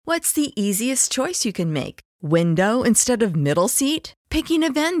What's the easiest choice you can make? Window instead of middle seat? Picking a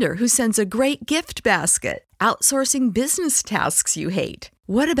vendor who sends a great gift basket? Outsourcing business tasks you hate?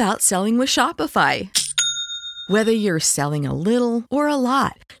 What about selling with Shopify? Whether you're selling a little or a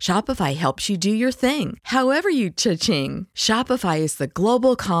lot, Shopify helps you do your thing, however you cha-ching. Shopify is the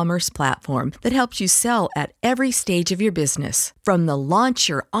global commerce platform that helps you sell at every stage of your business. From the launch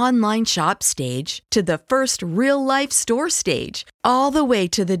your online shop stage to the first real-life store stage, all the way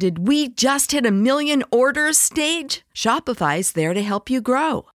to the did we just hit a million orders stage. Shopify's there to help you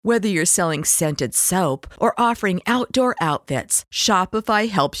grow. Whether you're selling scented soap or offering outdoor outfits, Shopify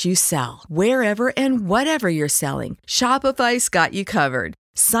helps you sell. Wherever and whatever you're selling, Shopify's got you covered.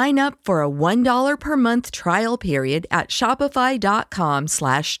 Sign up for a $1 per month trial period at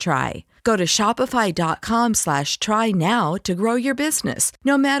shopify.com/try. Go to shopify.com/try now to grow your business,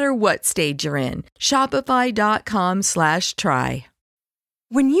 no matter what stage you're in. Shopify.com/try.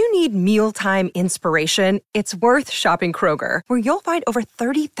 When you need mealtime inspiration, it's worth shopping Kroger, where you'll find over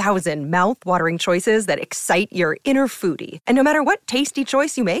 30,000 mouth-watering choices that excite your inner foodie. And no matter what tasty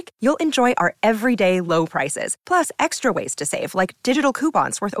choice you make, you'll enjoy our everyday low prices, plus extra ways to save, like digital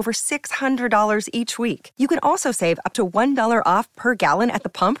coupons worth over $600 each week. You can also save up to $1 off per gallon at the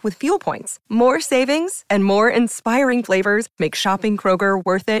pump with fuel points. More savings and more inspiring flavors make shopping Kroger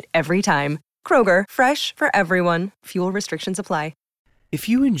worth it every time. Kroger, fresh for everyone. Fuel restrictions apply. If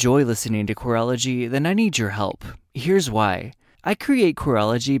you enjoy listening to Queerology, then I need your help. Here's why. I create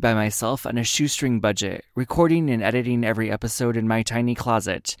Queerology by myself on a shoestring budget, recording and editing every episode in my tiny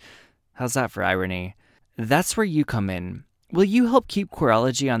closet. How's that for irony? That's where you come in. Will you help keep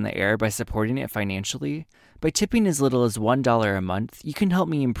Queerology on the air by supporting it financially? By tipping as little as $1 a month, you can help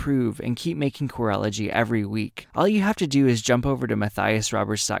me improve and keep making Queerology every week. All you have to do is jump over to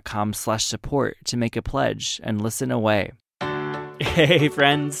MatthiasRoberts.com/support to make a pledge and listen away. Hey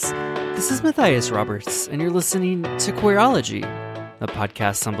friends, this is Matthias Roberts, and you're listening to Queerology, a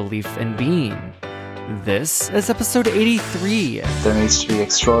podcast on belief and being. This is episode 83. There needs to be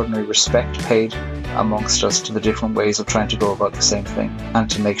extraordinary respect paid amongst us to the different ways of trying to go about the same thing, and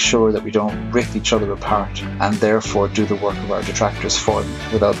to make sure that we don't rip each other apart and therefore do the work of our detractors for them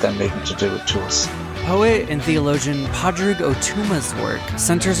without them needing to do it to us. Poet and theologian Pádraig Ó Tuama's work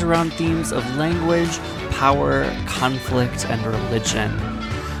centers around themes of language, power, conflict, and religion.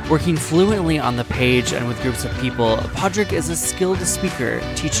 Working fluently on the page and with groups of people, Pádraig is a skilled speaker,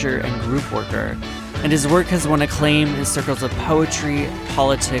 teacher, and group worker, and his work has won acclaim in circles of poetry,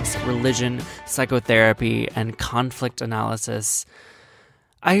 politics, religion, psychotherapy, and conflict analysis.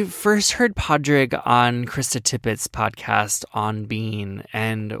 I first heard Pádraig on Krista Tippett's podcast On Being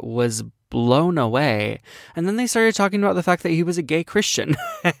and was blown away. And then they started talking about the fact that he was a gay Christian.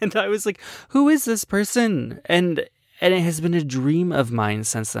 And I was like, who is this person? And it has been a dream of mine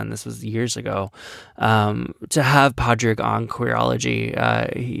since then. This was years ago, to have Pádraig on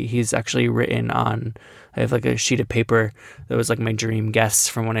Queerology. He's actually written on, I have like a sheet of paper that was like my dream guests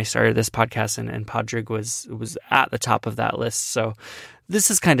from when I started this podcast. And Pádraig was at the top of that list. So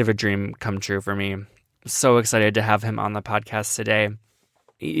this is kind of a dream come true for me. So excited to have him on the podcast today.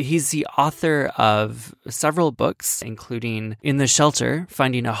 He's the author of several books, including In the Shelter,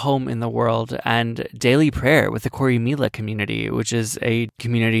 Finding a Home in the World, and Daily Prayer with the Corrymeela community, which is a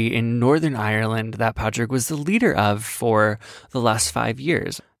community in Northern Ireland that Pádraig was the leader of for the last 5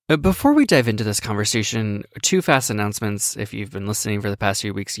 years. Before we dive into this conversation, two fast announcements. If you've been listening for the past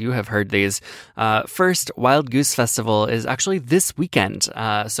few weeks, you have heard these. First, Wild Goose Festival is actually this weekend.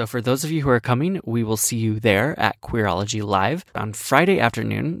 So for those of you who are coming, we will see you there at Queerology Live on Friday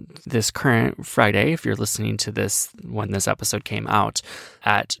afternoon, this current Friday, if you're listening to this when this episode came out,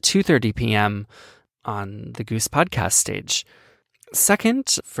 at 2:30 p.m. on the Goose Podcast stage.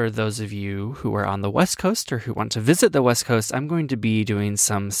 Second, for those of you who are on the West Coast or who want to visit the West Coast, I'm going to be doing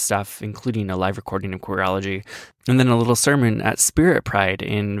some stuff, including a live recording of Queerology, and then a little sermon at Spirit Pride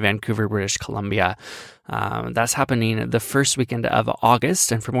in Vancouver, British Columbia. That's happening the first weekend of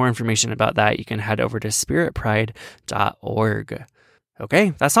August, and for more information about that, you can head over to spiritpride.org.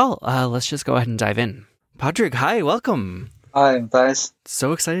 Okay, that's all. Let's just go ahead and dive in. Pádraig, hi, welcome. Hi, Matthias.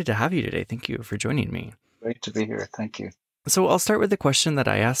 So excited to have you today. Thank you for joining me. Great to be here. Thank you. So I'll start with the question that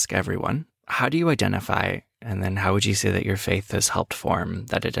I ask everyone. How do you identify, and then how would you say that your faith has helped form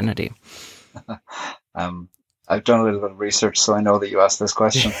that identity? I've done a little bit of research, so I know that you asked this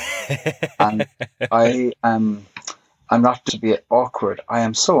question. And I'm not to be awkward. I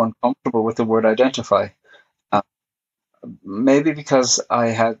am so uncomfortable with the word identify. Maybe because I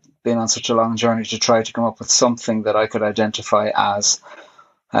had been on such a long journey to try to come up with something that I could identify as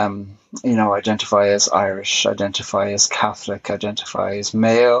Identify as Irish, identify as Catholic, identify as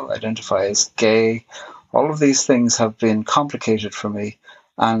male, identify as gay. All of these things have been complicated for me.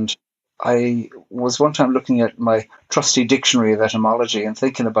 And I was one time looking at my trusty dictionary of etymology and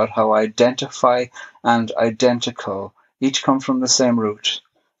thinking about how identify and identical each come from the same root.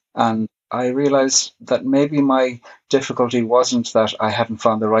 And I realized that maybe my difficulty wasn't that I hadn't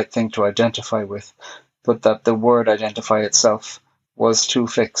found the right thing to identify with, but that the word identify itself was too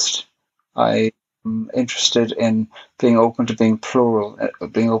fixed. I am interested in being open to being plural,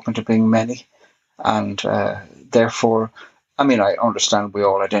 being open to being many. And therefore, I understand we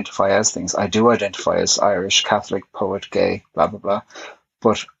all identify as things. I do identify as Irish, Catholic, poet, gay, blah, blah, blah.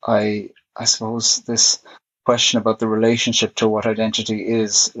 But I suppose this question about the relationship to what identity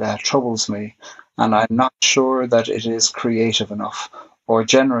is troubles me. And I'm not sure that it is creative enough or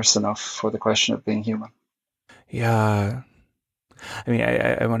generous enough for the question of being human. Yeah.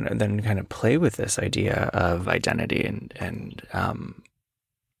 I want to then kind of play with this idea of identity, and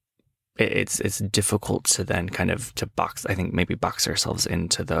it's difficult to then kind of box ourselves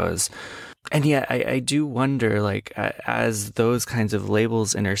into those. And yet I do wonder, like, as those kinds of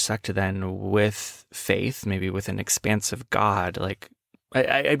labels intersect then with faith, maybe with an expansive God, like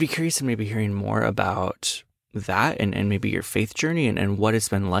I'd be curious in maybe hearing more about that and maybe your faith journey and what it's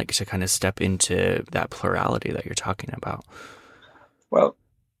been like to kind of step into that plurality that you're talking about. Well,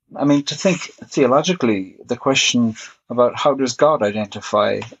 to think theologically, the question about how does God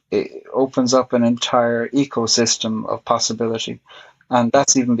identify, it opens up an entire ecosystem of possibility. And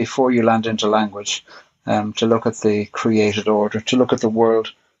that's even before you land into language, to look at the created order, to look at the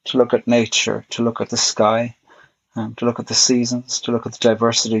world, to look at nature, to look at the sky, to look at the seasons, to look at the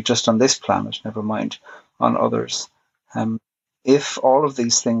diversity just on this planet, never mind on others. If all of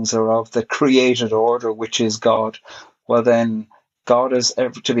these things are of the created order, which is God, well then God is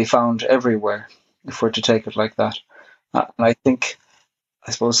to be found everywhere, if we're to take it like that. And I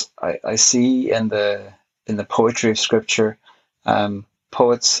suppose I see in the poetry of Scripture,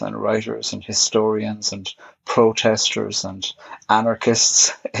 poets and writers and historians and protesters and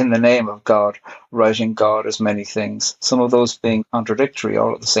anarchists in the name of God, writing God as many things, some of those being contradictory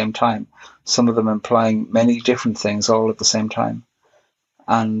all at the same time, some of them implying many different things all at the same time.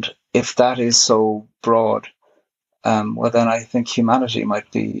 And if that is so broad, well, then I think humanity might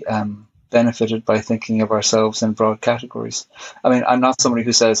be benefited by thinking of ourselves in broad categories. I'm not somebody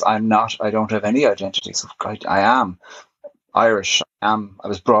who says I don't have any identities. I am Irish. I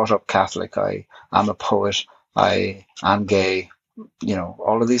was brought up Catholic. I am a poet. I am gay.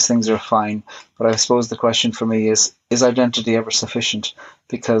 All of these things are fine. But I suppose the question for me is identity ever sufficient?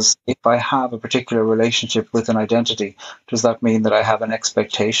 Because if I have a particular relationship with an identity, does that mean that I have an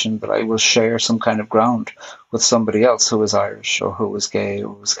expectation that I will share some kind of ground with somebody else who is Irish or who is gay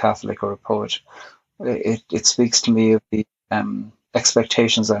or who is Catholic or a poet? It speaks to me of the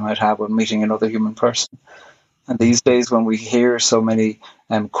expectations I might have when meeting another human person. And these days, when we hear so many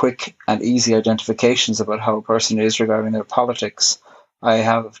quick and easy identifications about how a person is regarding their politics, I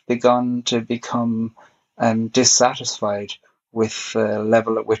have begun to become dissatisfied with the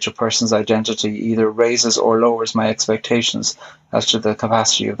level at which a person's identity either raises or lowers my expectations as to the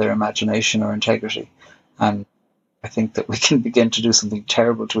capacity of their imagination or integrity. And I think that we can begin to do something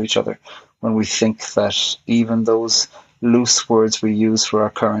terrible to each other when we think that even those loose words we use for our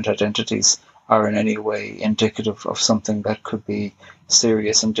current identities are in any way indicative of something that could be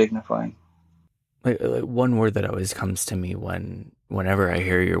serious and dignifying. Like one word that always comes to me whenever I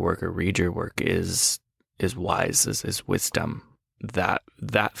hear your work or read your work is wise, is wisdom.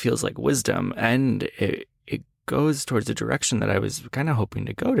 That feels like wisdom, and it goes towards a direction that I was kind of hoping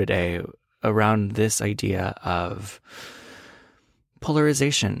to go today around this idea of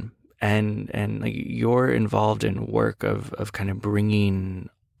polarization, and like you're involved in work of kind of bringing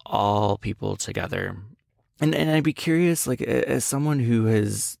all people together, and I'd be curious, like, as someone who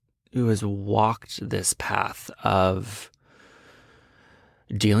has walked this path of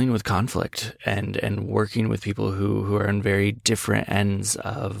dealing with conflict and working with people who are on very different ends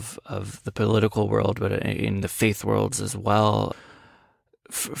of the political world, but in the faith worlds as well.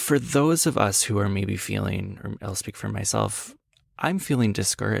 For those of us who are maybe feeling, or I'll speak for myself, I'm feeling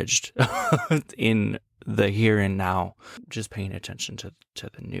discouraged in the here and now, just paying attention to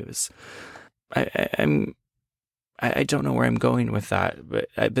the news. I don't know where I'm going with that, but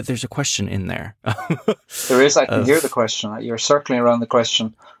there's a question in there. There is. I can hear the question. You're circling around the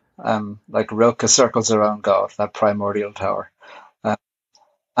question, like Rilke circles around God, that primordial tower.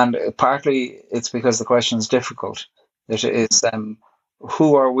 And partly it's because the question is difficult. It is,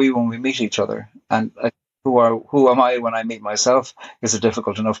 who are we when we meet each other? And who am I when I meet myself is a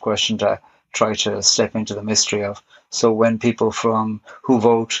difficult enough question to try to step into the mystery of. So when people who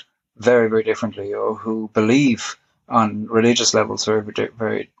vote very, very differently, or who believe on religious levels very,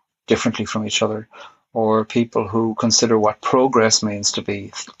 very differently from each other, or people who consider what progress means to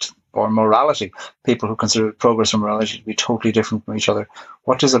be, or morality, people who consider progress or morality to be totally different from each other,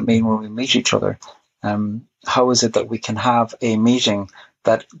 what does it mean when we meet each other? How is it that we can have a meeting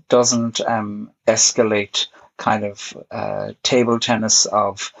that doesn't escalate kind of table tennis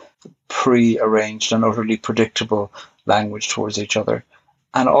of pre-arranged and utterly predictable language towards each other,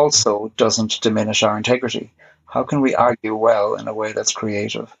 and also doesn't diminish our integrity? How can we argue well in a way that's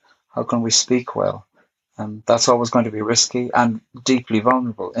creative? How can we speak well? That's always going to be risky and deeply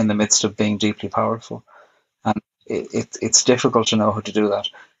vulnerable in the midst of being deeply powerful. And it's difficult to know how to do that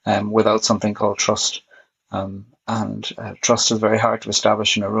without something called trust. And trust is very hard to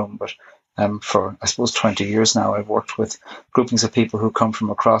establish in a room. But for, I suppose, 20 years now, I've worked with groupings of people who come from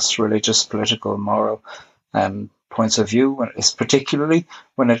across religious, political, moral points of view, particularly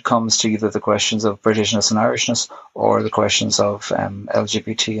when it comes to either the questions of Britishness and Irishness or the questions of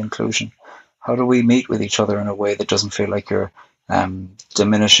LGBT inclusion. How do we meet with each other in a way that doesn't feel like you're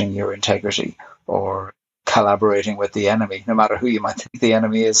diminishing your integrity or collaborating with the enemy, no matter who you might think the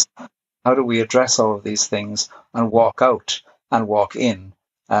enemy is? How do we address all of these things and walk out and walk in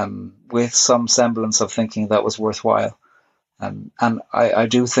with some semblance of thinking that was worthwhile? And I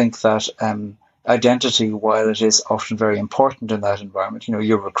do think that identity, while it is often very important in that environment,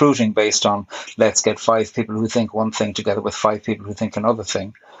 you're recruiting based on, let's get 5 people who think one thing together with 5 people who think another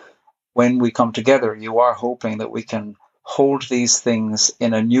thing. When we come together, you are hoping that we can hold these things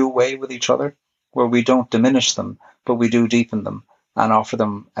in a new way with each other, where we don't diminish them, but we do deepen them and offer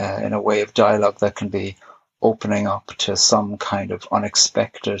them in a way of dialogue that can be opening up to some kind of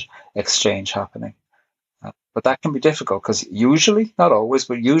unexpected exchange happening. But that can be difficult because usually, not always,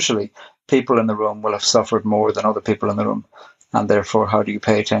 but usually people in the room will have suffered more than other people in the room. And therefore, how do you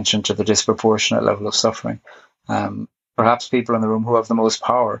pay attention to the disproportionate level of suffering? Perhaps people in the room who have the most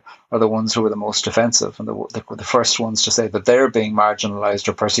power are the ones who are the most defensive and the first ones to say that they're being marginalized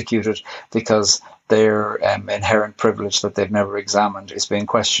or persecuted because their inherent privilege that they've never examined is being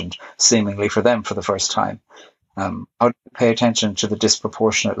questioned, seemingly for them for the first time. How do you pay attention to the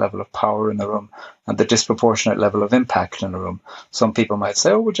disproportionate level of power in the room and the disproportionate level of impact in the room? Some people might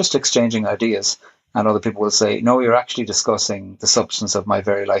say, oh, we're just exchanging ideas. And other people will say, no, you're actually discussing the substance of my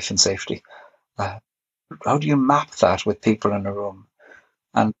very life and safety. How do you map that with people in a room?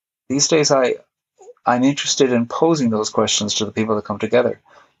 And these days I'm interested in posing those questions to the people that come together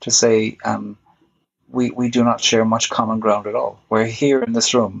to say, we do not share much common ground at all. We're here in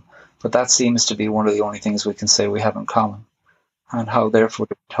this room, but that seems to be one of the only things we can say we have in common. And how therefore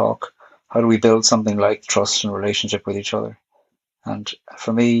do we talk? How do we build something like trust and relationship with each other? And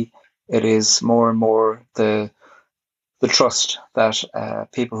for me, it is more and more the trust that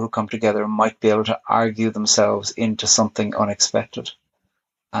people who come together might be able to argue themselves into something unexpected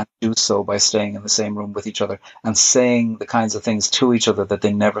and do so by staying in the same room with each other and saying the kinds of things to each other that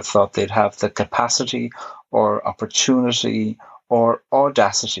they never thought they'd have the capacity or opportunity or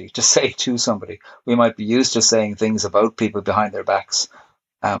audacity to say to somebody. We might be used to saying things about people behind their backs,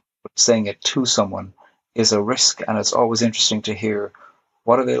 but saying it to someone is a risk, and it's always interesting to hear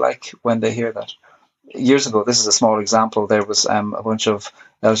what are they like when they hear that. Years ago, this is a small example, there was a bunch of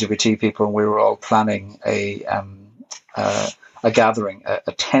LGBT people and we were all planning a gathering,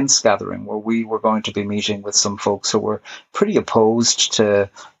 a tense gathering, where we were going to be meeting with some folks who were pretty opposed to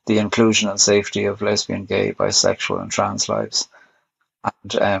the inclusion and safety of lesbian, gay, bisexual and trans lives.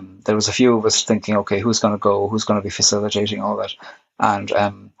 And there was a few of us thinking, okay, who's going to go? Who's going to be facilitating all that?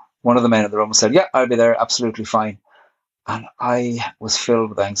 And one of the men in the room said, yeah, I'll be there, absolutely fine. And I was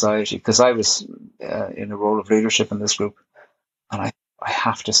filled with anxiety because I was in a role of leadership in this group. And I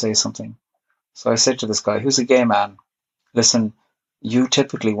have to say something. So I said to this guy, who's a gay man, listen, you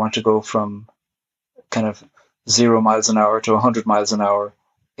typically want to go from kind of 0 miles an hour to 100 miles an hour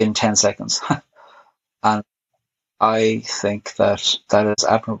in 10 seconds. And I think that is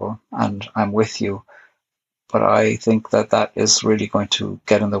admirable, and I'm with you. But I think that is really going to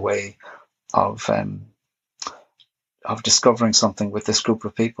get in the way of discovering something with this group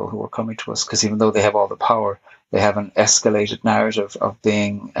of people who are coming to us, because even though they have all the power, they have an escalated narrative of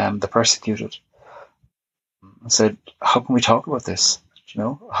being the persecuted. I said, how can we talk about this?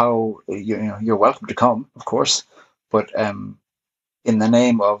 You're welcome to come, of course, but in the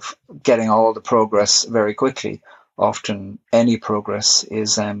name of getting all the progress very quickly, often any progress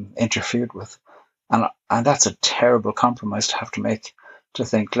is interfered with. And that's a terrible compromise to have to make, to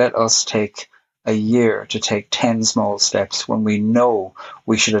think, let us take a year to take 10 small steps when we know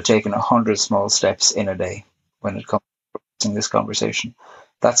we should have taken 100 small steps in a day when it comes to this conversation.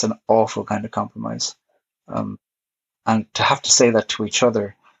 That's an awful kind of compromise. And to have to say that to each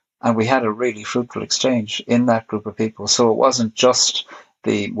other, and we had a really fruitful exchange in that group of people. So it wasn't just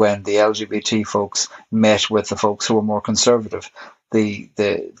when the LGBT folks met with the folks who were more conservative. The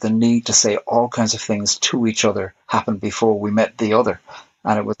need to say all kinds of things to each other happened before we met the other.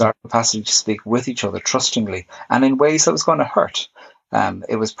 And it was our capacity to speak with each other trustingly and in ways that was going to hurt.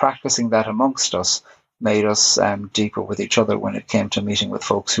 It was practicing that amongst us made us deeper with each other when it came to meeting with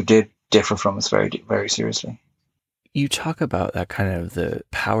folks who did differ from us very, very seriously. You talk about that kind of the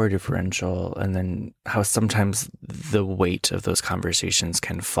power differential and then how sometimes the weight of those conversations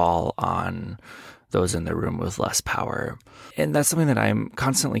can fall on those in the room with less power. And that's something that I'm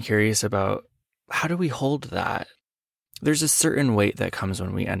constantly curious about. How do we hold that? There's a certain weight that comes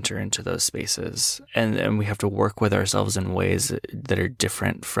when we enter into those spaces, and we have to work with ourselves in ways that are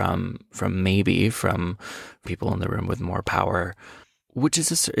different from people in the room with more power, which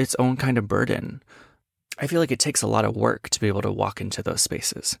is its own kind of burden. I feel like it takes a lot of work to be able to walk into those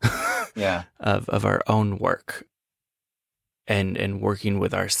spaces yeah. of our own work and working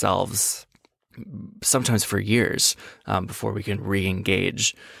with ourselves sometimes for years before we can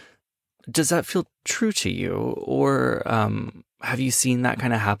re-engage. Does that feel true to you? Or have you seen that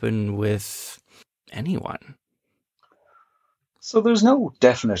kind of happen with anyone? So there's no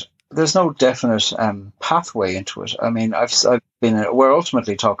definite pathway into it. I mean, we're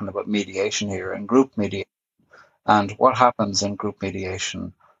ultimately talking about mediation here and group mediation, and what happens in group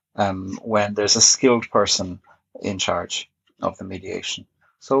mediation when there's a skilled person in charge of the mediation.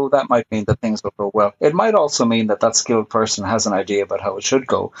 So that might mean that things will go well. It might also mean that that skilled person has an idea about how it should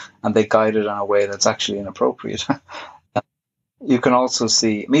go, and they guide it in a way that's actually inappropriate. You can also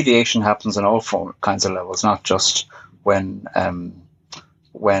see mediation happens in all kinds of levels, not just when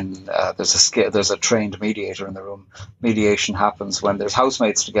there's a trained mediator in the room. Mediation happens when there's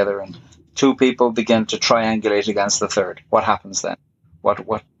housemates together and two people begin to triangulate against the third. What happens then? What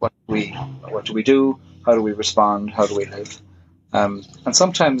do we do? How do we respond? How do we live? And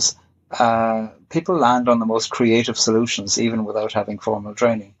sometimes people land on the most creative solutions even without having formal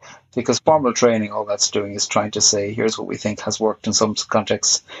training, because formal training, all that's doing is trying to say, here's what we think has worked in some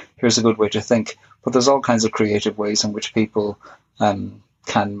contexts, here's a good way to think. But there's all kinds of creative ways in which people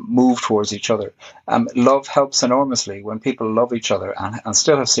can move towards each other. Love helps enormously when people love each other and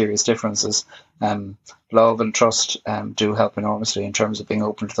still have serious differences. Love and trust do help enormously in terms of being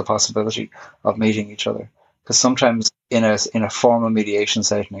open to the possibility of meeting each other. Because sometimes in a formal mediation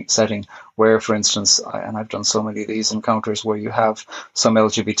setting where, for instance, and I've done so many of these encounters where you have some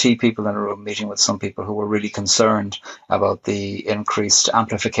LGBT people in a room meeting with some people who were really concerned about the increased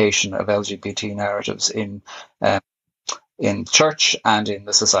amplification of LGBT narratives in church and in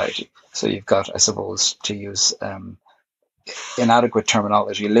the society. So you've got, I suppose, to use inadequate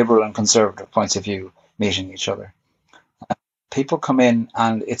terminology, liberal and conservative points of view meeting each other. People come in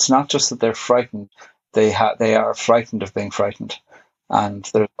and it's not just that they're frightened, they are frightened of being frightened. And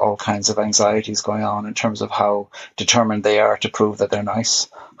there's all kinds of anxieties going on in terms of how determined they are to prove that they're nice,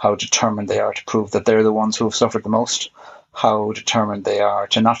 how determined they are to prove that they're the ones who have suffered the most, how determined they are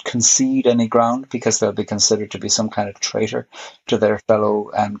to not concede any ground because they'll be considered to be some kind of traitor to their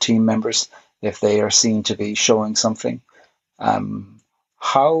fellow team members if they are seen to be showing something.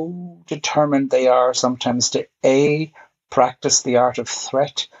 How determined they are sometimes to A, practice the art of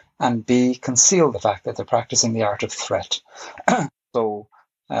threat, and B, conceal the fact that they're practicing the art of threat. So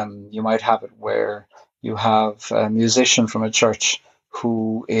you might have it where you have a musician from a church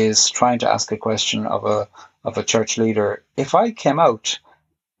who is trying to ask a question of a church leader. If I came out,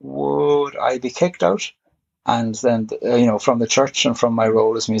 would I be kicked out? And then, from the church and from my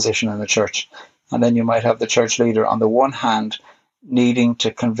role as musician in the church. And then you might have the church leader on the one hand needing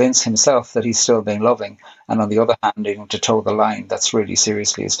to convince himself that he's still being loving, and on the other hand needing to toe the line that's really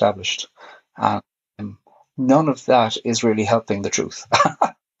seriously established. None of that is really helping the truth.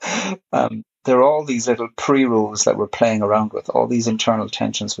 There are all these little pre-rules that we're playing around with, all these internal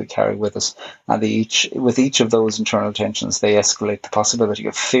tensions we carry with us, and with each of those internal tensions, they escalate the possibility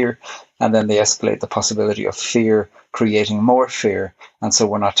of fear, and then they escalate the possibility of fear creating more fear, and so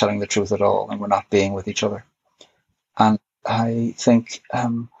we're not telling the truth at all, and we're not being with each other. And I think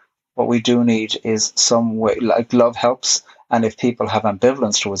what we do need is some way, like love helps, and if people have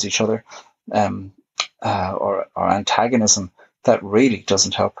ambivalence towards each other or antagonism, that really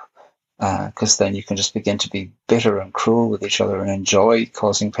doesn't help, because then you can just begin to be bitter and cruel with each other and enjoy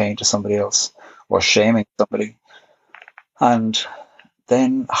causing pain to somebody else or shaming somebody. And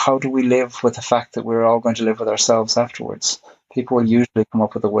then how do we live with the fact that we're all going to live with ourselves afterwards? People will usually come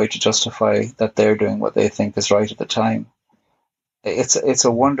up with a way to justify that they're doing what they think is right at the time. It's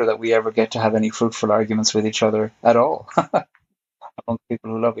a wonder that we ever get to have any fruitful arguments with each other at all among people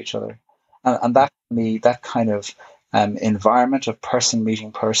who love each other. And that, for me, that kind of environment of person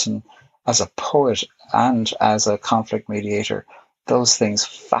meeting person, as a poet and as a conflict mediator, those things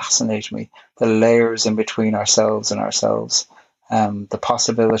fascinate me. The layers in between ourselves and ourselves. The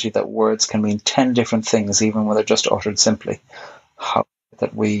possibility that words can mean 10 different things, even when they're just uttered simply. How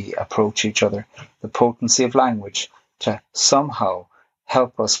that we approach each other. The potency of language to somehow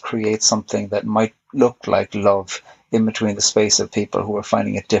help us create something that might look like love in between the space of people who are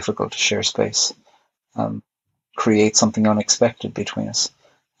finding it difficult to share space. Create something unexpected between us.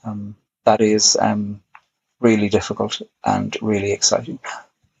 That is really difficult and really exciting.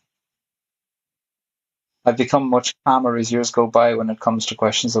 I've become much calmer as years go by when it comes to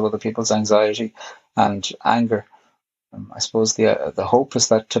questions of other people's anxiety and anger. I suppose the hope is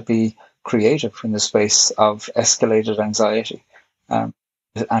that to be creative in the space of escalated anxiety, and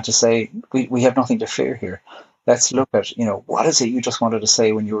to say we have nothing to fear here. Let's look at, what is it you just wanted to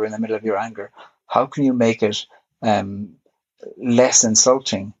say when you were in the middle of your anger? How can you make it less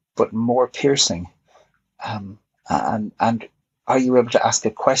insulting but more piercing? And are you able to ask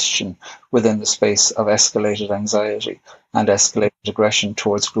a question within the space of escalated anxiety and escalated aggression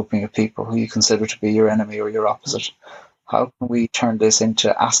towards grouping of people who you consider to be your enemy or your opposite? How can we turn this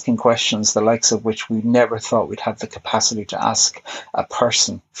into asking questions the likes of which we never thought we'd have the capacity to ask a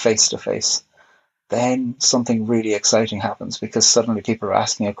person face to face? Then something really exciting happens, because suddenly people are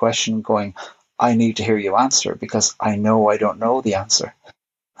asking a question going, I need to hear you answer because I know I don't know the answer.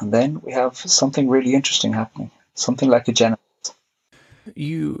 And then we have something really interesting happening, something like a genesis.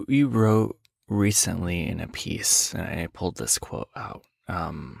 You wrote recently in a piece, and I pulled this quote out,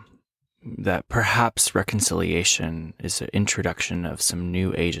 that perhaps reconciliation is an introduction of some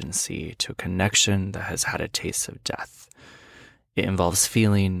new agency to a connection that has had a taste of death. It involves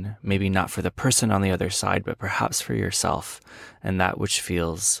feeling, maybe not for the person on the other side, but perhaps for yourself, and that which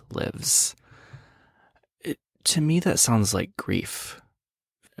feels lives. To me, that sounds like grief.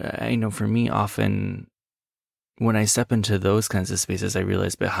 I know for me, often when I step into those kinds of spaces, I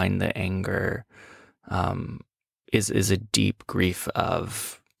realize behind the anger is a deep grief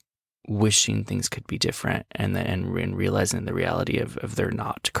of wishing things could be different, and realizing the reality of they're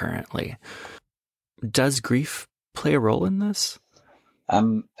not currently. Does grief play a role in this?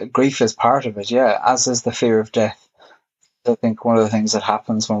 Grief is part of it, yeah, as is the fear of death. I think one of the things that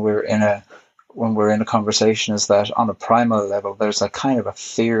happens when we're in a conversation is that on a primal level, there's a kind of a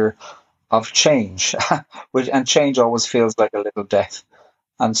fear of change, and change always feels like a little death.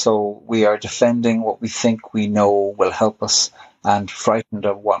 And so we are defending what we think we know will help us, and frightened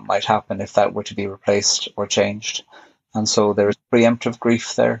of what might happen if that were to be replaced or changed. And so there is preemptive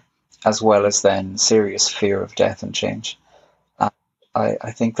grief there, as well as then serious fear of death and change.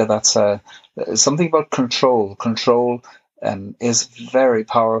 I think that's something about control. Control is very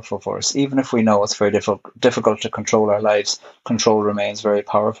powerful for us. Even if we know it's very difficult to control our lives, control remains very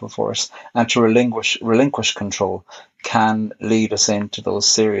powerful for us. And to relinquish control can lead us into those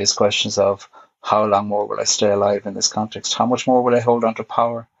serious questions of how long more will I stay alive in this context? How much more will I hold on to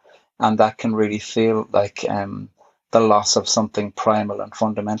power? And that can really feel like the loss of something primal and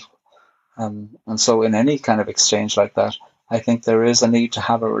fundamental. And so in any kind of exchange like that, I think there is a need to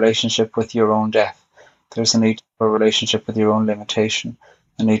have a relationship with your own death. There's a need to have a relationship with your own limitation,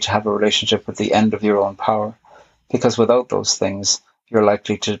 a need to have a relationship with the end of your own power. Because without those things, you're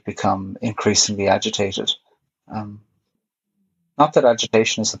likely to become increasingly agitated. Not that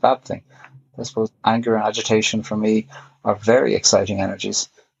agitation is a bad thing. I suppose anger and agitation for me are very exciting energies.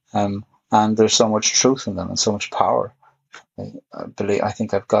 And there's so much truth in them and so much power. I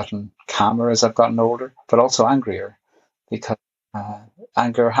think I've gotten calmer as I've gotten older, but also angrier, because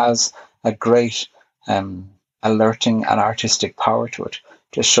anger has a great alerting and artistic power to it,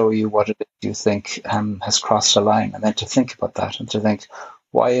 to show you what it is you think has crossed a line, and then to think about that and to think,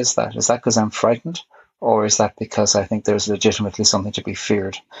 why is that? Is that because I'm frightened? Or is that because I think there's legitimately something to be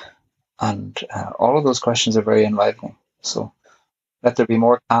feared? And all of those questions are very enlivening. So let there be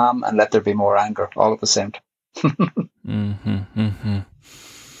more calm and let there be more anger, all at the same time.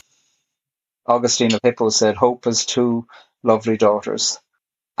 Augustine of Hippo said, hope has two lovely daughters,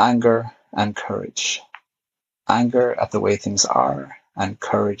 anger and courage. Anger at the way things are, and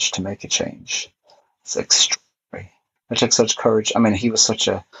courage to make a change. It's extraordinary. It takes such courage. I mean, he was such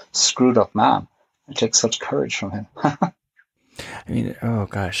a screwed up man. It takes such courage from him. I mean, oh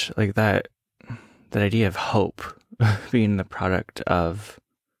gosh, like that idea of hope, being the product of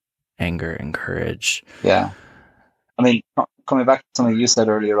anger and courage. Yeah. I mean, coming back to something you said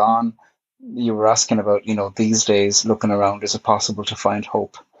earlier on, you were asking about, these days looking around, is it possible to find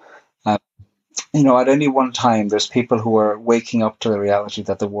hope? At any one time, there's people who are waking up to the reality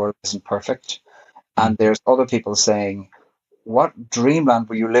that the world isn't perfect. And there's other people saying, what dreamland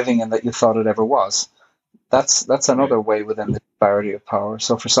were you living in that you thought it ever was? That's another way within the disparity of power.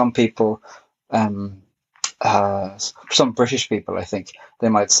 So for some people, for some British people, I think, they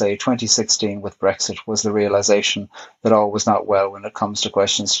might say 2016 with Brexit was the realization that all was not well when it comes to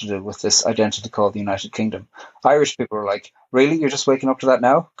questions to do with this identity called the United Kingdom. Irish people are like, really? You're just waking up to that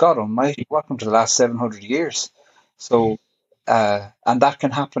now? God almighty, welcome to the last 700 years. So, and that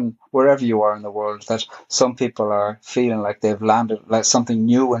can happen wherever you are in the world, that some people are feeling like they've landed, like something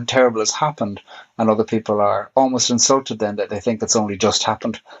new and terrible has happened, and other people are almost insulted then that they think it's only just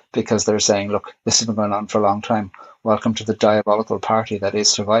happened, because they're saying, look, this has been going on for a long time. Welcome to the diabolical party that is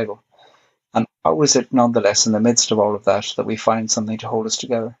survival. And how is it nonetheless in the midst of all of that we find something to hold us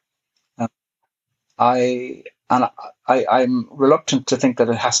together? And I'm reluctant to think that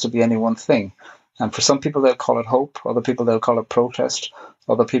it has to be any one thing. And for some people, they'll call it hope. Other people, they'll call it protest.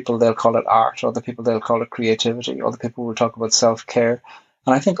 Other people, they'll call it art. Other people, they'll call it creativity. Other people will talk about self-care.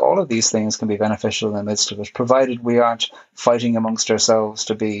 And I think all of these things can be beneficial in the midst of it, provided we aren't fighting amongst ourselves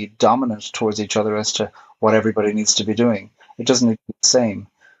to be dominant towards each other as to what everybody needs to be doing. It doesn't need to be the same.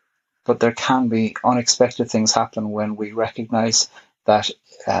 But there can be unexpected things happen when we recognize that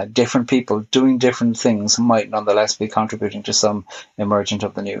different people doing different things might nonetheless be contributing to some emergent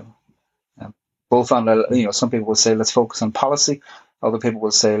of the new. Both on, some people will say, let's focus on policy. Other people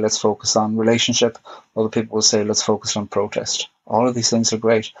will say, let's focus on relationship. Other people will say, let's focus on protest. All of these things are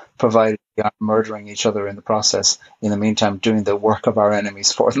great, provided we aren't murdering each other in the process. In the meantime, doing the work of our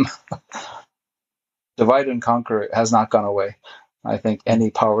enemies for them. Divide and conquer has not gone away. I think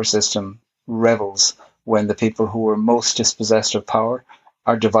any power system revels when the people who are most dispossessed of power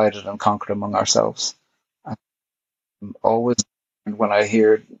are divided and conquered among ourselves. I'm always, when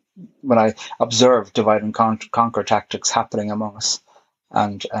I observe divide and conquer tactics happening among us,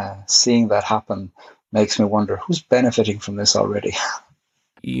 and seeing that happen makes me wonder who's benefiting from this already.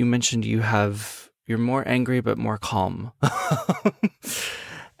 You mentioned you're more angry but more calm.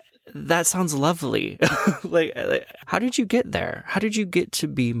 That sounds lovely. like, how did you get there? How did you get to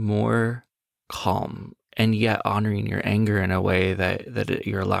be more calm and yet honoring your anger in a way that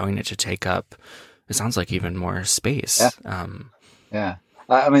you're allowing it to take up, it sounds like, even more space? Yeah.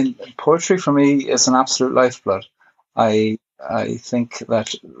 I mean, poetry for me is an absolute lifeblood. I think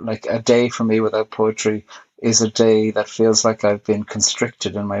that like a day for me without poetry is a day that feels like I've been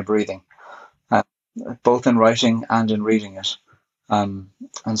constricted in my breathing, both in writing and in reading it. And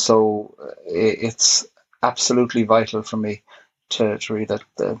so it's absolutely vital for me to read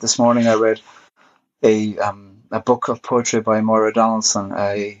that. This morning I read a book of poetry by Moira Donaldson,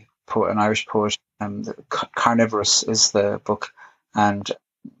 an Irish poet. Carnivorous is the book. And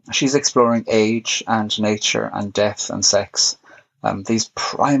she's exploring age and nature and death and sex, these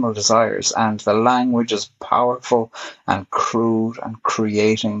primal desires, and the language is powerful and crude and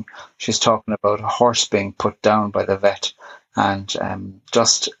creating. She's talking about a horse being put down by the vet and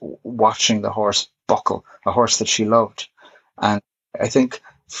just watching the horse buckle, a horse that she loved. And I think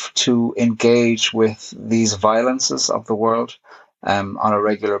to engage with these violences of the world on a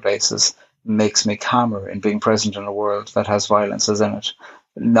regular basis makes me calmer in being present in a world that has violences in it.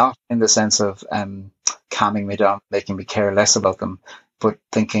 Not in the sense of calming me down, making me care less about them, but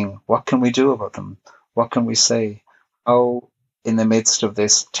thinking, what can we do about them? What can we say? How, in the midst of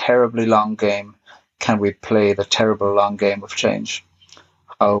this terribly long game, can we play the terrible long game of change?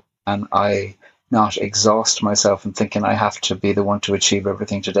 How can I not exhaust myself in thinking I have to be the one to achieve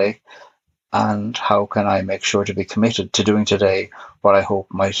everything today? And how can I make sure to be committed to doing today what I hope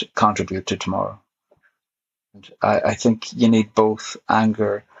might contribute to tomorrow? And I think you need both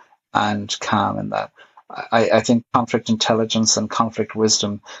anger and calm in that. I think conflict intelligence and conflict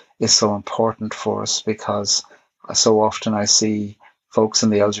wisdom is so important for us, because so often I see folks in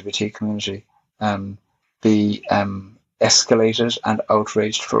the LGBT community be escalated and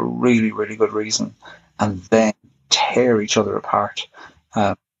outraged for really, really good reason, and then tear each other apart.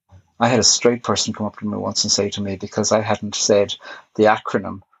 I had a straight person come up to me once and say to me, because I hadn't said the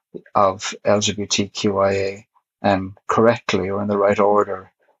acronym of LGBTQIA correctly or in the right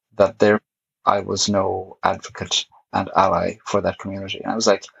order, that there I was no advocate and ally for that community. And I was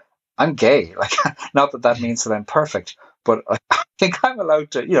like, I'm gay. Like, not that that means that I'm perfect, but I think I'm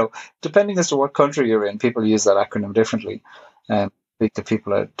allowed to, depending as to what country you're in, people use that acronym differently. Speak to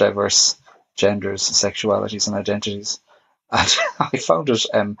people of diverse genders, sexualities, and identities. And I found it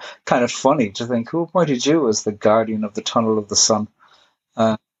kind of funny to think, who appointed you as the guardian of the tunnel of the sun?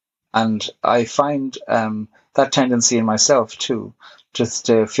 And I find that tendency in myself too, just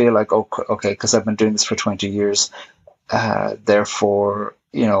to feel like, oh, okay, because I've been doing this for 20 years, therefore,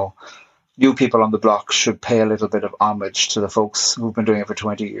 you people on the block should pay a little bit of homage to the folks who've been doing it for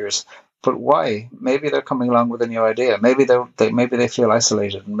 20 years. But why? Maybe they're coming along with a new idea. Maybe they feel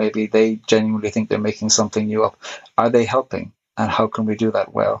isolated, and maybe they genuinely think they're making something new up. Are they helping? And how can we do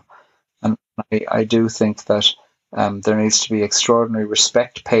that well? And I do think that there needs to be extraordinary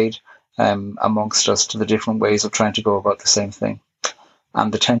respect paid amongst us to the different ways of trying to go about the same thing,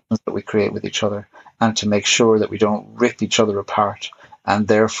 and the tensions that we create with each other, and to make sure that we don't rip each other apart and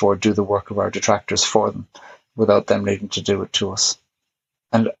therefore do the work of our detractors for them without them needing to do it to us.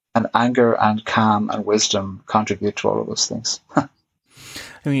 And anger and calm and wisdom contribute to all of those things. I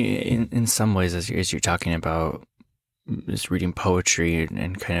mean, in some ways, as you're talking about just reading poetry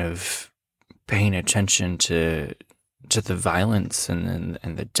and kind of paying attention to the violence and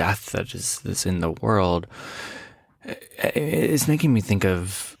the death that is in the world, it's making me think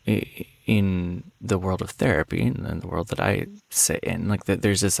of, in the world of therapy and the world that I sit in, like that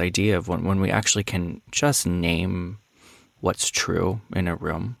there's this idea of when we actually can just name what's true in a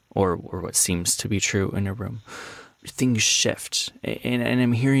room, or what seems to be true in a room, things shift. And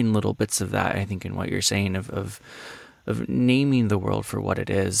I'm hearing little bits of that, I think, in what you're saying of naming the world for what it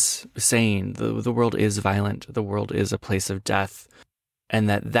is, saying the world is violent, the world is a place of death, and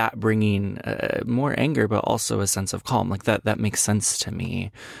that bringing more anger, but also a sense of calm. Like that makes sense to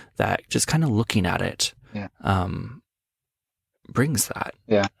me, that just kind of looking at it brings that.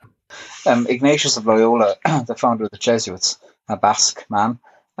 Yeah. Ignatius of Loyola, the founder of the Jesuits, a Basque man,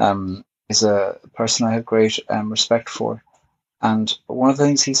 is a person I have great respect for. And one of the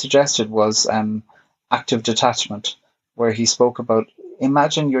things he suggested was active detachment, where he spoke about,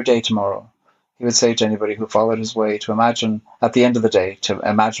 imagine your day tomorrow. He would say to anybody who followed his way to imagine at the end of the day, to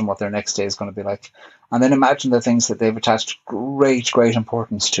imagine what their next day is going to be like. And then imagine the things that they've attached great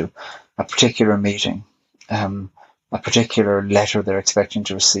importance to, a particular meeting, a particular letter they're expecting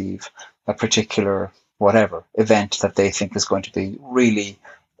to receive, a particular whatever event that they think is going to be really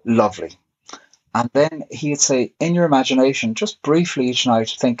lovely. And then he'd say, in your imagination, just briefly each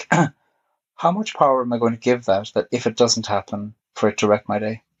night, think, how much power am I going to give that if it doesn't happen, for it to wreck my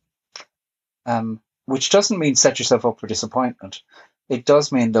day? Which doesn't mean set yourself up for disappointment. It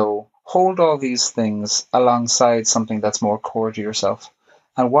does mean, though, hold all these things alongside something that's more core to yourself.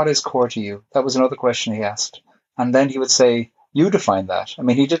 And what is core to you? That was another question he asked. And then he would say, you define that. I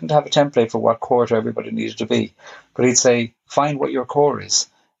mean, he didn't have a template for what core to everybody needed to be, but he'd say, find what your core is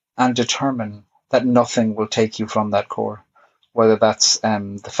and determine that nothing will take you from that core. Whether that's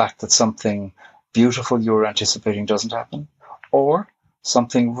the fact that something beautiful you were anticipating doesn't happen, or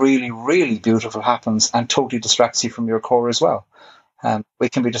something really beautiful happens and totally distracts you from your core as well. We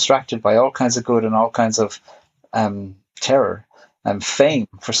can be distracted by all kinds of good and all kinds of terror. Fame,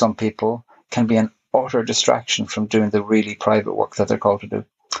 for some people, can be an utter distraction from doing the really private work that they're called to do.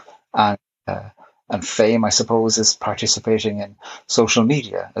 And fame, I suppose, is participating in social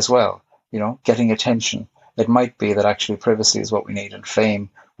media as well, getting attention. It might be that actually privacy is what we need, and fame,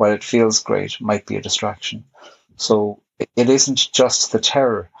 while it feels great, might be a distraction. So it isn't just the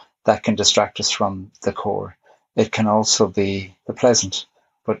terror that can distract us from the core. It can also be the pleasant,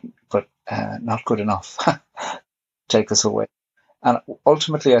 but not good enough, take us away. And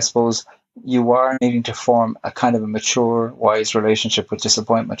ultimately, I suppose, you are needing to form a kind of a mature, wise relationship with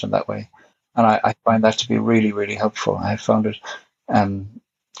disappointment in that way. And I find that to be really helpful. I found it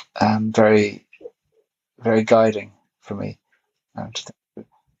very, very guiding for me.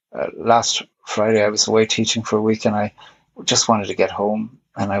 Last Friday, I was away teaching for a week, and I just wanted to get home.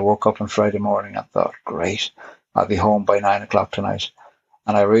 And I woke up on Friday morning and thought, great, I'll be home by 9:00 tonight.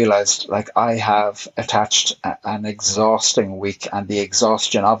 And I realized, I have attached an exhausting week and the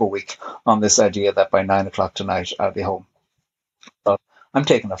exhaustion of a week on this idea that by 9:00 tonight, I'll be home. So I'm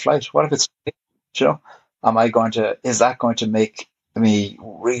taking a flight. What if it's, is that going to make me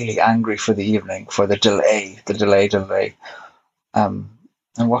really angry for the evening, for the delay?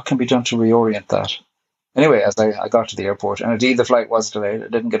 And what can be done to reorient that? Anyway, as I got to the airport, and indeed the flight was delayed, I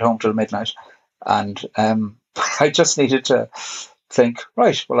didn't get home till midnight. And I just needed to think,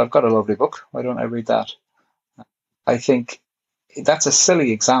 right, well, I've got a lovely book. Why don't I read that? I think that's a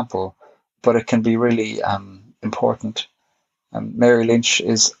silly example, but it can be really important. Mary Lynch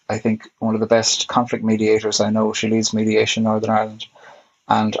is, I think, one of the best conflict mediators I know. She leads mediation in Northern Ireland.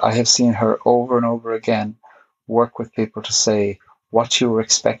 And I have seen her over and over again work with people to say, what you were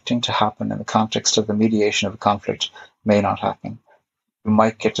expecting to happen in the context of the mediation of a conflict may not happen. You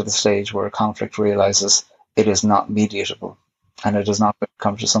might get to the stage where a conflict realizes it is not mediatable and it is not going to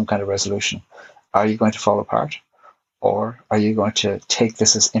come to some kind of resolution. Are you going to fall apart, or are you going to take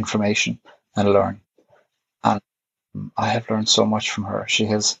this as information and learn? And I have learned so much from her. She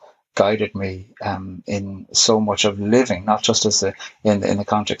has guided me in so much of living, not just as in the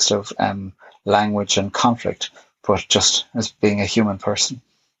context of language and conflict, but just as being a human person.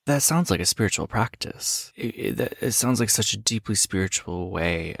 That sounds like a spiritual practice. It sounds like such a deeply spiritual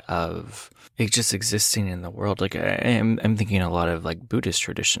way of just existing in the world. Like I'm thinking a lot of like Buddhist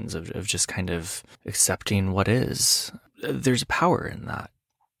traditions of just kind of accepting what is. There's a power in that.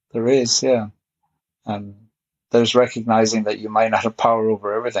 There is, yeah. There's recognizing that you might not have power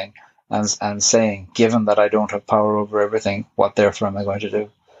over everything, and saying, given that I don't have power over everything, what therefore am I going to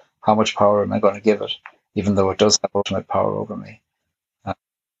do? How much power am I going to give it, even though it does have ultimate power over me?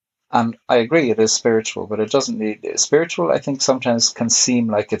 And I agree, it is spiritual, but it doesn't need spiritual. I think sometimes can seem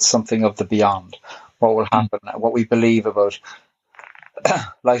like it's something of the beyond. What will happen? What we believe about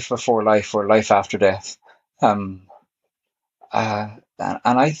life before life or life after death. And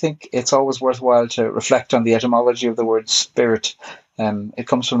I think it's always worthwhile to reflect on the etymology of the word spirit. It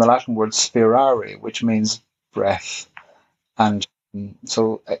comes from the Latin word spirare, which means breath. And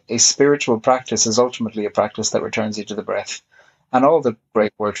so a spiritual practice is ultimately a practice that returns you to the breath. And all the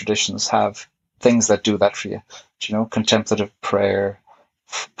great world traditions have things that do that for you. You know, contemplative prayer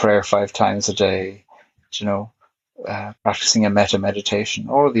 5 times a day, practicing a metta meditation,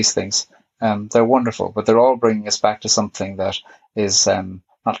 all of these things. They're wonderful, but they're all bringing us back to something that is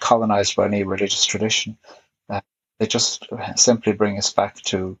not colonized by any religious tradition. They just simply bring us back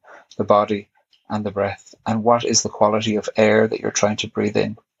to the body and the breath, and what is the quality of air that you're trying to breathe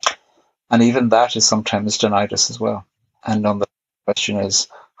in. And even that is sometimes denied us as well. And on the question is,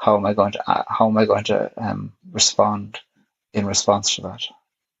 how am I going to respond in response to that?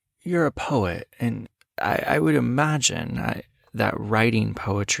 You're a poet, and I would imagine that writing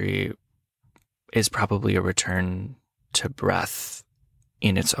poetry is probably a return to breath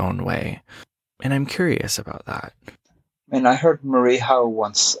in its own way. And I'm curious about that. I mean, I heard Marie Howe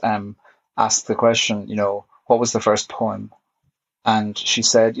once ask the question, what was the first poem? And she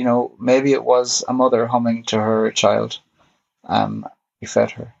said, maybe it was a mother humming to her child. He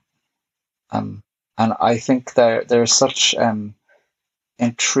fed her. And I think there's such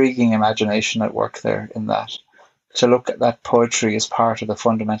intriguing imagination at work there in that. To look at that poetry as part of the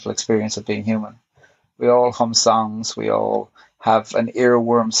fundamental experience of being human. We all hum songs, we all have an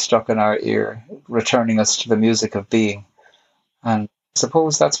earworm stuck in our ear, returning us to the music of being. And I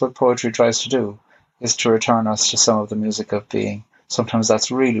suppose that's what poetry tries to do, is to return us to some of the music of being. Sometimes that's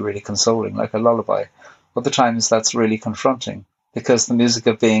really, really consoling, like a lullaby. Other times that's really confronting, because the music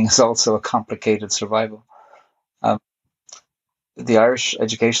of being is also a complicated survival. The Irish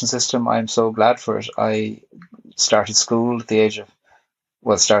education system, I'm so glad for it. I started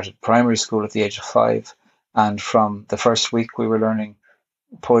primary school at the age of 5. And from the first week we were learning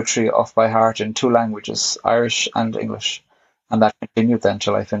poetry off by heart in 2 languages, Irish and English. And that continued then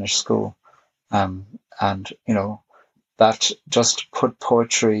till I finished school. That just put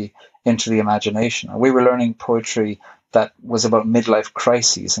poetry into the imagination. And we were learning poetry that was about midlife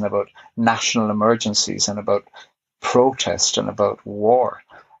crises and about national emergencies and about protest and about war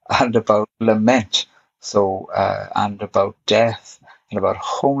and about lament. And about death and about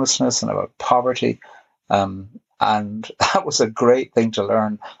homelessness and about poverty. And that was a great thing to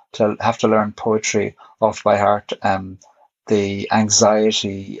learn, to have to learn poetry off by heart. The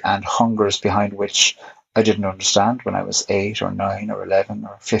anxiety and hungers behind which I didn't understand when I was 8 or 9 or 11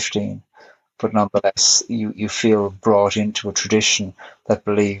 or 15. But nonetheless, you feel brought into a tradition that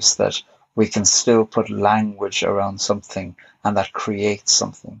believes that we can still put language around something and that creates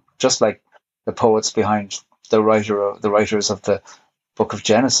something. Just like the poets behind the writers of the book of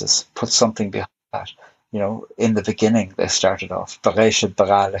Genesis put something behind that. In the beginning, they started off, Bereshit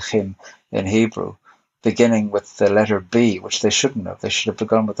bara Elohim in Hebrew, beginning with the letter B, which they shouldn't have. They should have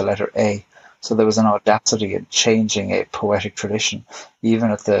begun with the letter A. So there was an audacity in changing a poetic tradition,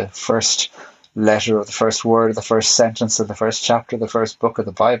 even at the first letter of the first word of the first sentence of the first chapter of the first book of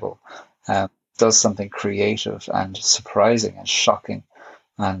the Bible. Does something creative and surprising and shocking,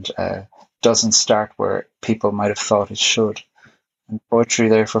 and doesn't start where people might have thought it should. And poetry,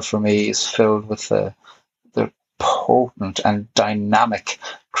 therefore, for me, is filled with the potent and dynamic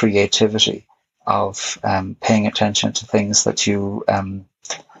creativity of paying attention to things that you don't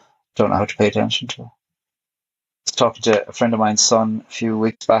know how to pay attention to. I was talking to a friend of mine's son a few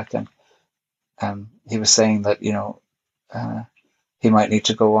weeks back, and he was saying that he might need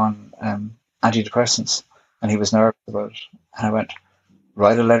to go on antidepressants. And he was nervous about it. And I went,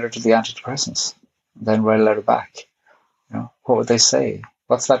 write a letter to the antidepressants, then write a letter back. What would they say?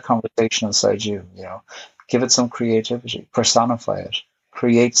 What's that conversation inside you? Give it some creativity, personify it,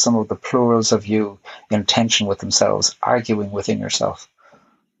 create some of the plurals of you in tension with themselves, arguing within yourself.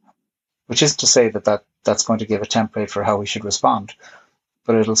 Which isn't to say that's going to give a template for how he should respond,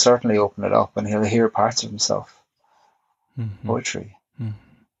 but it'll certainly open it up and he'll hear parts of himself. Poetry.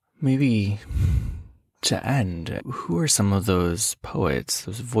 Maybe to end, who are some of those poets,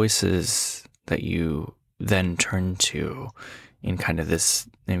 those voices that you then turn to in kind of this,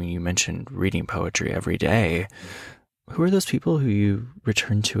 you mentioned reading poetry every day. Who are those people who you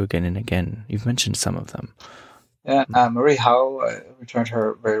return to again and again? You've mentioned some of them. Yeah, Marie Howe, I return to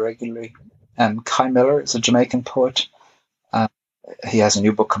her very regularly. Kai Miller is a Jamaican poet. He has a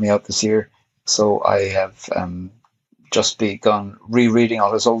new book coming out this year, so I have just begun rereading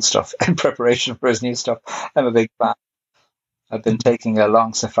all his old stuff in preparation for his new stuff. I'm a big fan. I've been taking a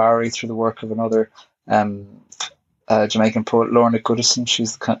long safari through the work of another Jamaican poet, Lorna Goodison.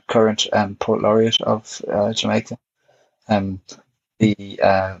 She's the current poet laureate of Jamaica. The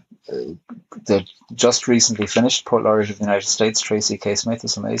just recently finished poet laureate of the United States, Tracy K. Smith,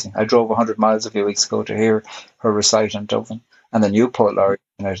 is amazing. I drove 100 miles a few weeks ago to hear her recite in Dublin. And the new poet laureate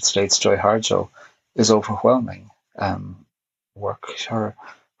of the United States, Joy Harjo, is overwhelming. Her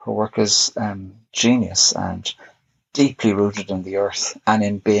work is genius and deeply rooted in the earth, and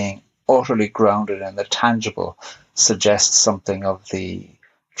in being utterly grounded in the tangible suggests something of the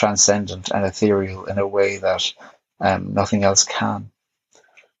transcendent and ethereal in a way that nothing else can.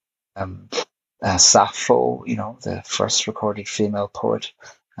 Sappho, the first recorded female poet,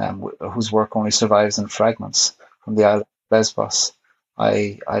 whose work only survives in fragments from the island of Lesbos.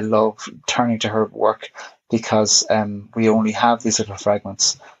 I love turning to her work because we only have these little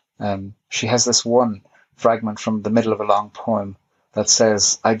fragments. She has this one fragment from the middle of a long poem that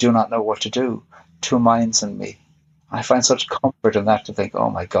says, "I do not know what to do, two minds in me." I find such comfort in that, to think, oh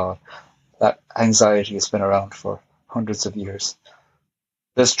my God, that anxiety has been around for hundreds of years.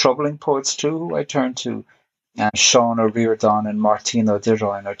 There's troubling poets too who I turn to. Sean O'Riordan and Martin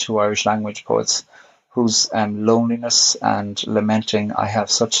O'Dirroyn are two Irish language poets whose loneliness and lamenting I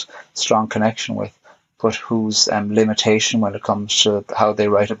have such strong connection with, but whose limitation when it comes to how they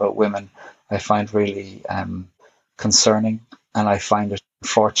write about women I find really concerning, and I find it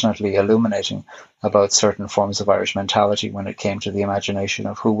unfortunately illuminating about certain forms of Irish mentality when it came to the imagination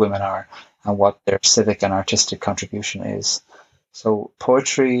of who women are and what their civic and artistic contribution is. So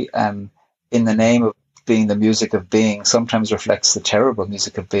poetry, in the name of being the music of being, sometimes reflects the terrible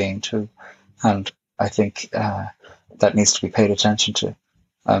music of being too. And I think that needs to be paid attention to.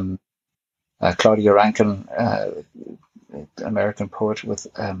 Claudia Rankine, American poet with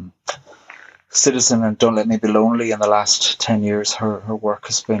Citizen and Don't Let Me Be Lonely in the last 10 years, her work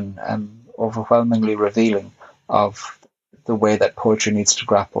has been overwhelmingly revealing of the way that poetry needs to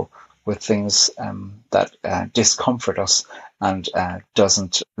grapple with things that discomfort us and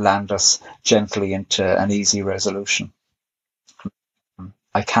doesn't land us gently into an easy resolution.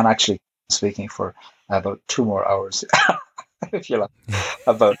 I can actually be speaking for about 2 more hours, if you like,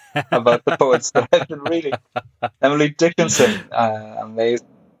 about the poets that I've been reading. Emily Dickinson, amazing.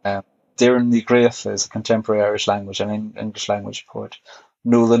 Doireann Ní Ghríofa is a contemporary Irish language and English language poet.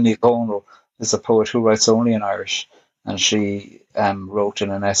 Nuala Ní Dhomhnaill is a poet who writes only in Irish, and she wrote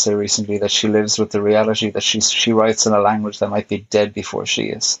in an essay recently that she lives with the reality that she writes in a language that might be dead before she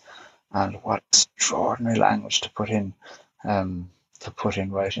is. And what extraordinary language to put in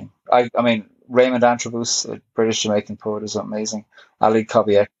writing. I mean, Raymond Antrobus, a British Jamaican poet, is amazing. Ali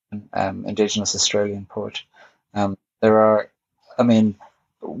Cobby Eckerman, Indigenous Australian poet. There are,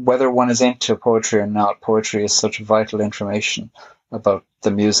 whether one is into poetry or not, poetry is such vital information about the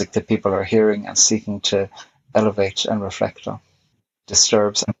music that people are hearing and seeking to elevate and reflect on.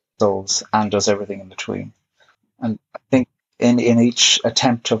 Disturbs souls and does everything in between. And I think in each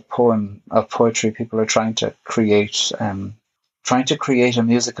attempt of poetry, people are trying to create a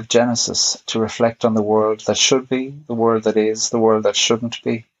music of Genesis to reflect on the world that should be, the world that is, the world that shouldn't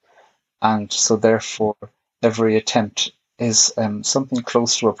be. And so therefore, every attempt is something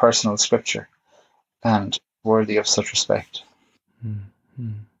close to a personal scripture and worthy of such respect.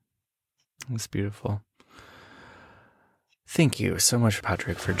 Mm-hmm. That's beautiful. Thank you so much,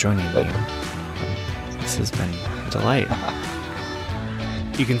 Pádraig, for joining me. This has been a delight.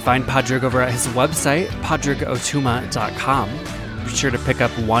 You can find Pádraig over at his website, pádraigótuama.com. Be sure to pick up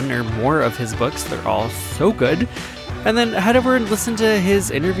one or more of his books. They're all so good. And then head over and listen to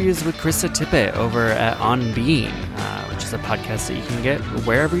his interviews with Krista Tippett over at On Being, which is is a podcast that you can get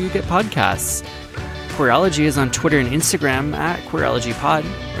wherever you get podcasts. Queerology is on Twitter and Instagram at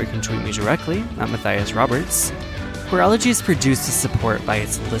QueerologyPod, or you can tweet me directly at Matthias Roberts. Queerology is produced to support by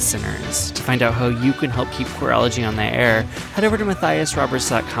its listeners. To find out how you can help keep Queerology on the air, head over to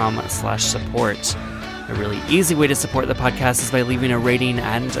matthiasroberts.com/support. A really easy way to support the podcast is by leaving a rating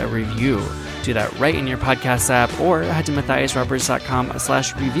and a review. Do that right in your podcast app, or head to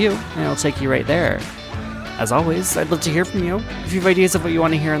matthiasroberts.com/review, and it'll take you right there. As always, I'd love to hear from you. If you have ideas of what you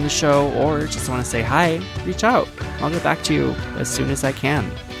want to hear on the show, or just want to say hi, reach out. I'll get back to you as soon as I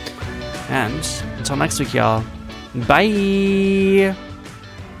can. And until next week, y'all, bye!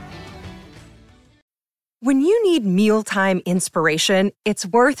 When you need mealtime inspiration, it's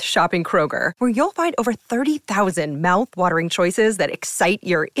worth shopping Kroger, where you'll find over 30,000 mouth-watering choices that excite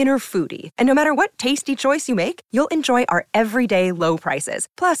your inner foodie. And no matter what tasty choice you make, you'll enjoy our everyday low prices,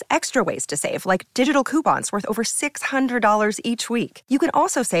 plus extra ways to save, like digital coupons worth over $600 each week. You can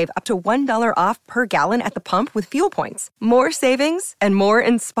also save up to $1 off per gallon at the pump with fuel points. More savings and more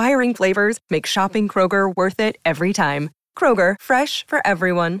inspiring flavors make shopping Kroger worth it every time. Kroger, fresh for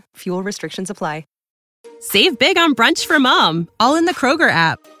everyone. Fuel restrictions apply. Save big on brunch for mom, all in the Kroger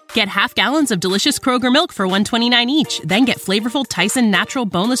app. Get half gallons of delicious Kroger milk for $1.29 each. Then get flavorful Tyson natural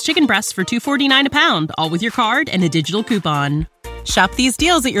boneless chicken breasts for $2.49 a pound, all with your card and a digital coupon. Shop these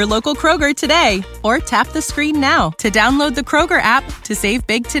deals at your local Kroger today, or tap the screen now to download the Kroger app to save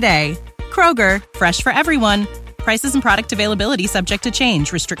big today. Kroger, fresh for everyone. Prices and product availability subject to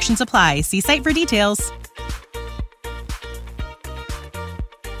change. Restrictions apply. See site for details.